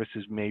 those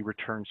services may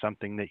return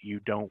something that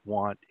you don't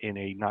want in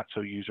a not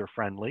so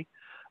user-friendly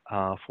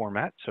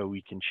format, so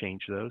we can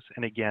change those.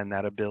 And again,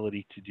 that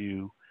ability to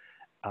do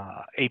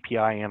API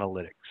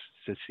analytics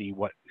to see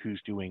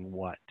who's doing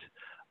what.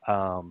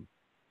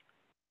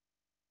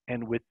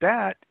 And with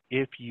that,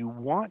 if you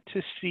want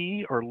to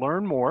see or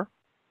learn more,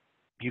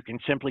 you can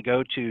simply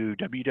go to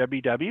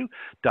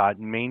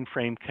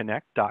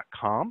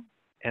www.mainframeconnect.com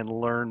and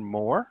learn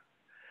more.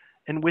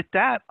 And with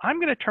that, I'm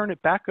going to turn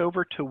it back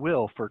over to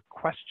Will for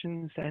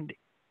questions and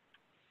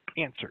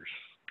answers.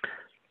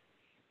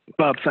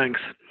 Bob,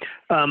 thanks.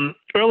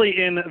 Early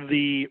in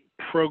the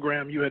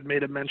program, you had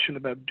made a mention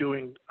about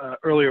doing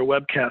earlier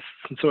webcasts.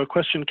 And so a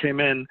question came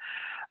in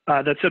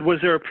that said,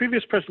 was there a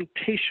previous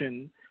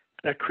presentation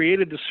that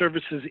created the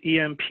services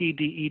EMP,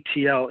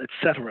 DETL, et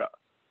cetera?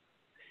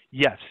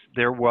 Yes,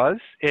 there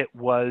was. It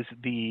was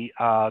the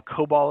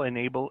COBOL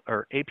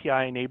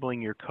API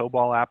enabling your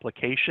COBOL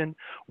application.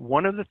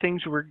 One of the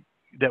things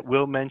that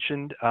Will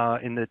mentioned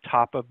in the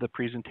top of the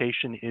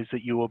presentation is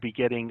that you will be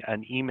getting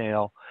an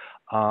email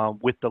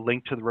with the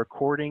link to the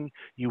recording.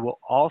 You will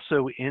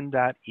also in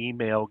that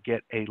email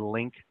get a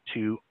link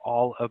to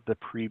all of the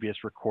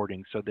previous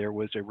recordings. So there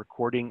was a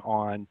recording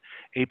on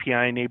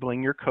API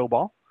enabling your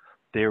COBOL.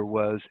 There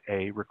was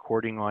a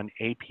recording on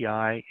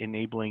API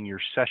enabling your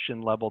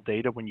session level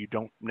data when you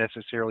don't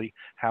necessarily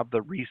have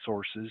the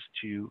resources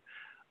to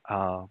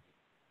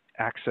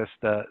access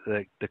the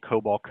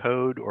COBOL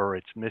code, or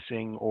it's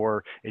missing,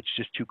 or it's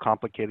just too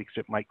complicated because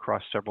it might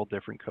cross several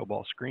different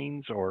COBOL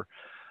screens, or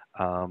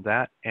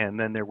that. And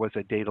then there was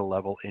a data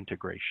level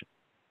integration.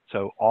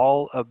 So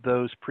all of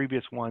those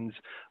previous ones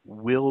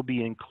will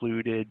be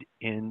included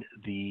in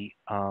the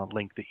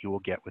link that you will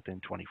get within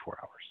 24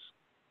 hours.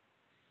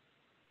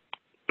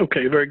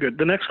 Okay, very good.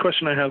 The next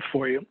question I have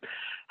for you,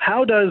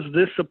 how does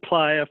this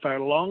apply if our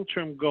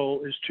long-term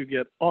goal is to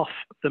get off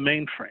the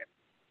mainframe?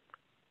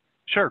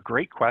 Sure,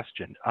 great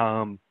question.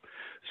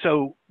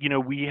 So, you know,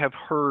 we have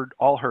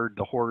all heard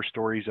the horror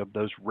stories of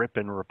those rip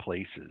and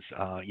replaces,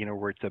 you know,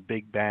 where it's a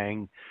big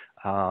bang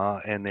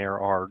and there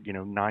are, you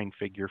know,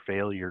 9-figure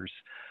failures.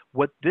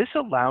 What this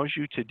allows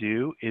you to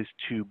do is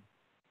to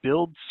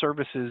build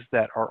services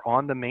that are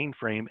on the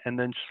mainframe and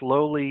then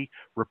slowly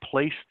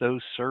replace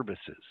those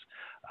services.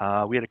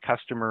 We had a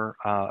customer,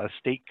 a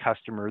state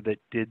customer that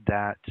did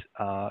that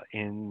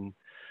in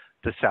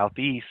the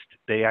Southeast.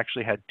 They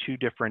actually had 2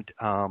 different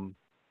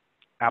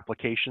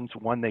applications.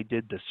 One, they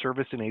did the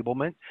service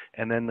enablement,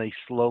 and then they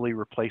slowly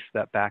replaced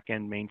that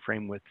backend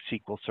mainframe with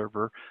SQL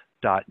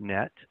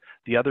Server.net.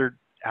 The other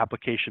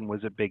application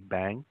was a big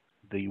bang.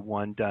 The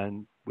one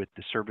done with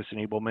the service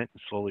enablement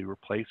and slowly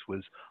replaced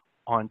was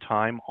on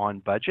time, on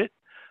budget.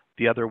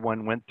 The other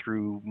one went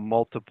through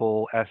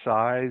multiple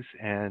SIs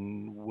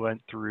and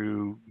went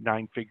through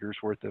 9 figures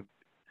worth of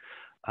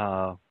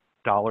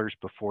dollars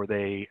before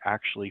they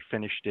actually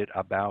finished it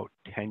about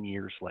 10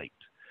 years late.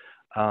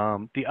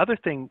 The other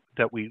thing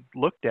that we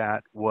looked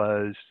at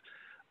was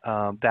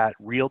that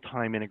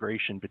real-time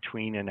integration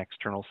between an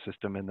external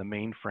system and the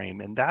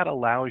mainframe, and that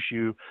allows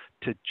you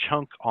to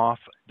chunk off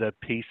the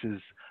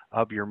pieces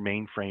of your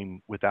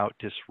mainframe without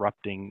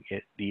disrupting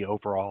the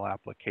overall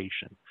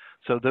application.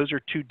 So those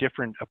are 2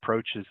 different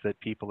approaches that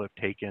people have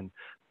taken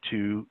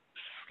to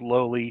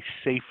slowly,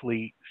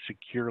 safely,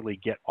 securely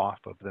get off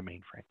of the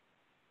mainframe.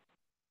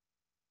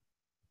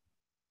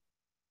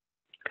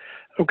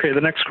 Okay,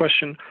 the next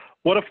question.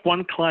 What if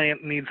one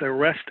client needs a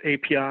REST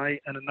API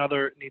and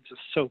another needs a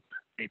SOAP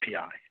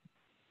API?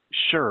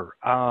 Sure.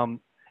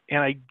 And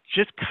I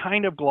just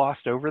kind of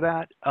glossed over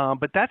that,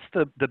 but that's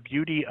the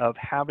beauty of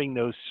having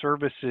those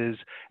services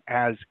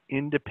as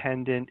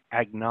independent,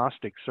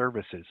 agnostic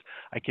services.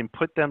 I can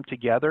put them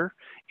together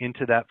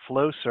into that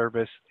flow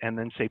service and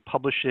then say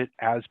publish it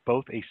as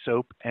both a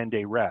SOAP and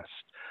a REST.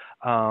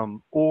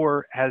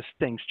 Or as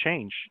things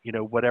change, you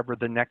know, whatever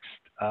the next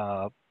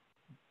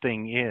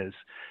thing is,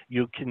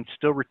 you can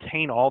still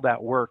retain all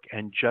that work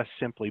and just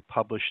simply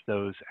publish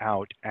those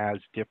out as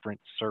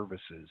different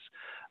services.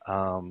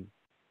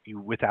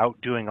 Without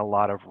doing a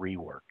lot of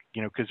rework,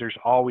 you know, because there's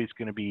always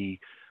going to be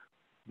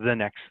the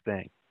next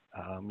thing.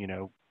 You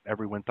know,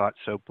 everyone thought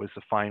SOAP was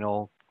the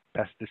final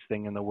bestest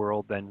thing in the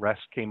world. Then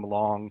REST came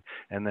along,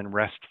 and then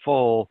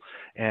RESTful,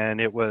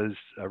 and it was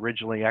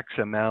originally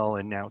XML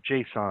and now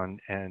JSON.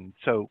 And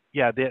so,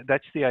 yeah,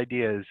 that's the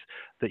idea, is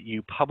that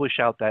you publish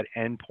out that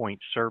endpoint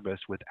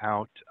service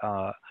without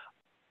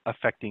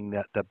affecting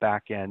the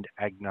back-end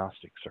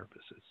agnostic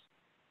services.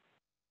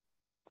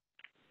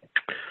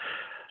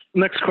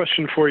 Next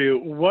question for you.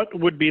 What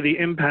would be the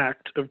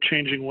impact of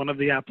changing one of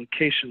the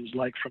applications,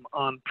 like from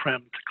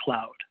on-prem to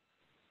cloud?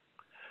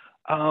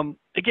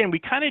 Again, we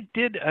kind of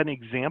did an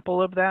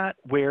example of that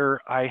where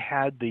I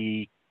had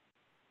the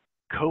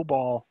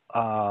COBOL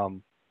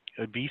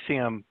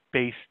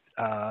vSAM-based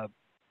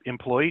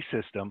employee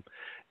system.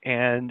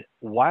 And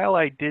while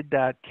I did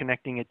that,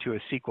 connecting it to a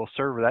SQL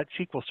server, that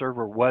SQL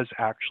server was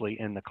actually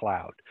in the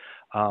cloud.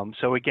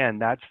 So again,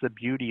 that's the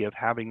beauty of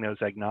having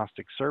those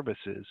agnostic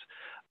services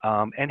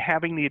and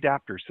having the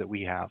adapters that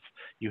we have.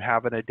 You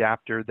have an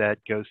adapter that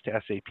goes to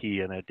SAP,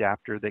 an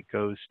adapter that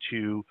goes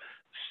to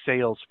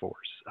Salesforce.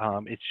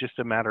 It's just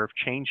a matter of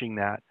changing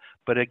that,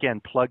 but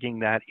again, plugging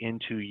that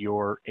into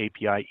your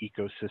API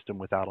ecosystem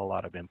without a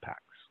lot of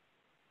impacts.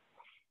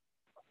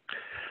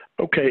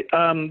 Okay,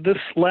 this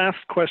last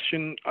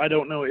question, I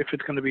don't know if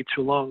it's going to be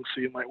too long,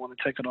 so you might want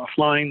to take it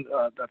offline.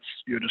 That's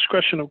your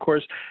discretion, of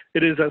course.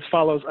 It is as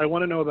follows. I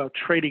want to know about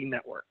trading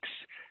networks.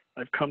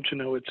 I've come to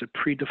know it's a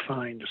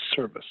predefined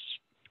service.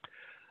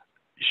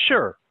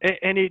 Sure,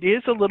 and it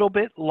is a little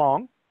bit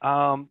long,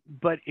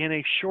 but in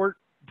a short,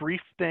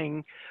 brief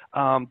thing,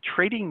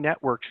 trading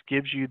networks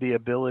gives you the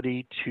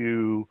ability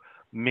to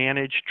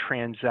manage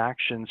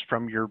transactions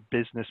from your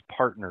business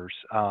partners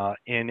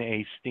in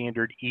a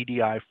standard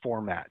EDI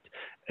format,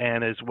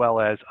 and as well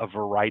as a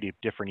variety of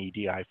different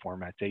EDI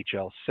formats,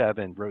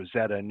 HL7,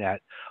 Rosetta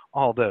Net,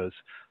 all those.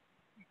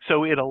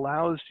 So it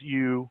allows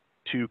you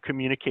to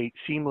communicate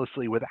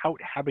seamlessly without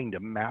having to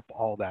map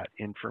all that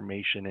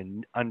information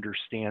and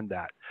understand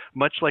that.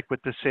 Much like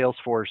with the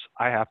Salesforce,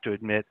 I have to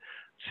admit,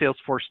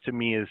 Salesforce to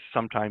me is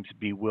sometimes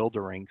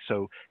bewildering.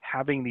 So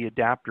having the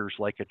adapters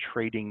like a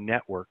trading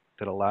network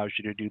that allows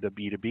you to do the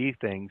B2B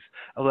things,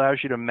 allows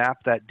you to map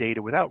that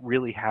data without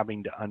really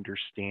having to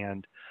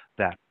understand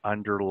that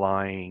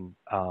underlying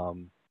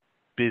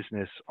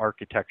business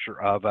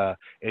architecture of a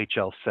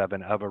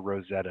HL7, of a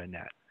Rosetta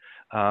Net,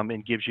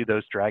 and gives you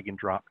those drag and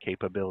drop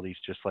capabilities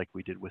just like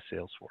we did with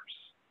Salesforce.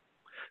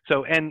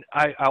 So, and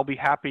I'll be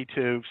happy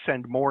to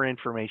send more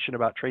information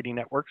about trading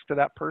networks to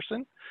that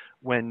person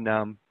when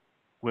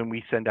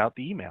we send out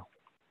the email.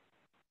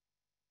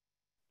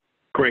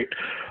 Great.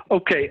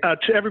 Okay,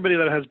 to everybody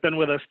that has been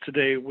with us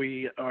today,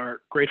 we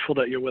are grateful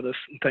that you're with us,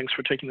 and thanks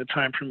for taking the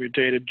time from your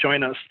day to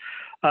join us.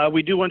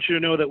 We do want you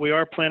to know that we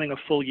are planning a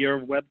full year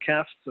of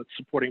webcasts that's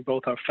supporting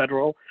both our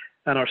federal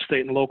and our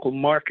state and local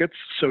markets.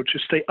 So to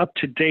stay up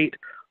to date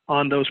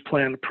on those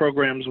planned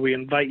programs, we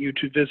invite you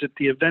to visit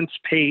the events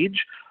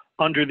page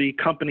under the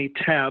company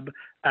tab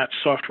at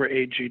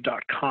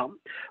softwareag.com.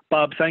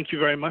 Bob, thank you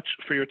very much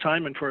for your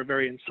time and for a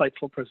very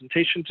insightful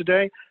presentation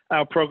today.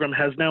 Our program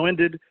has now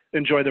ended.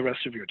 Enjoy the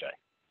rest of your day.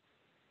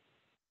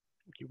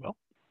 Thank you, Will.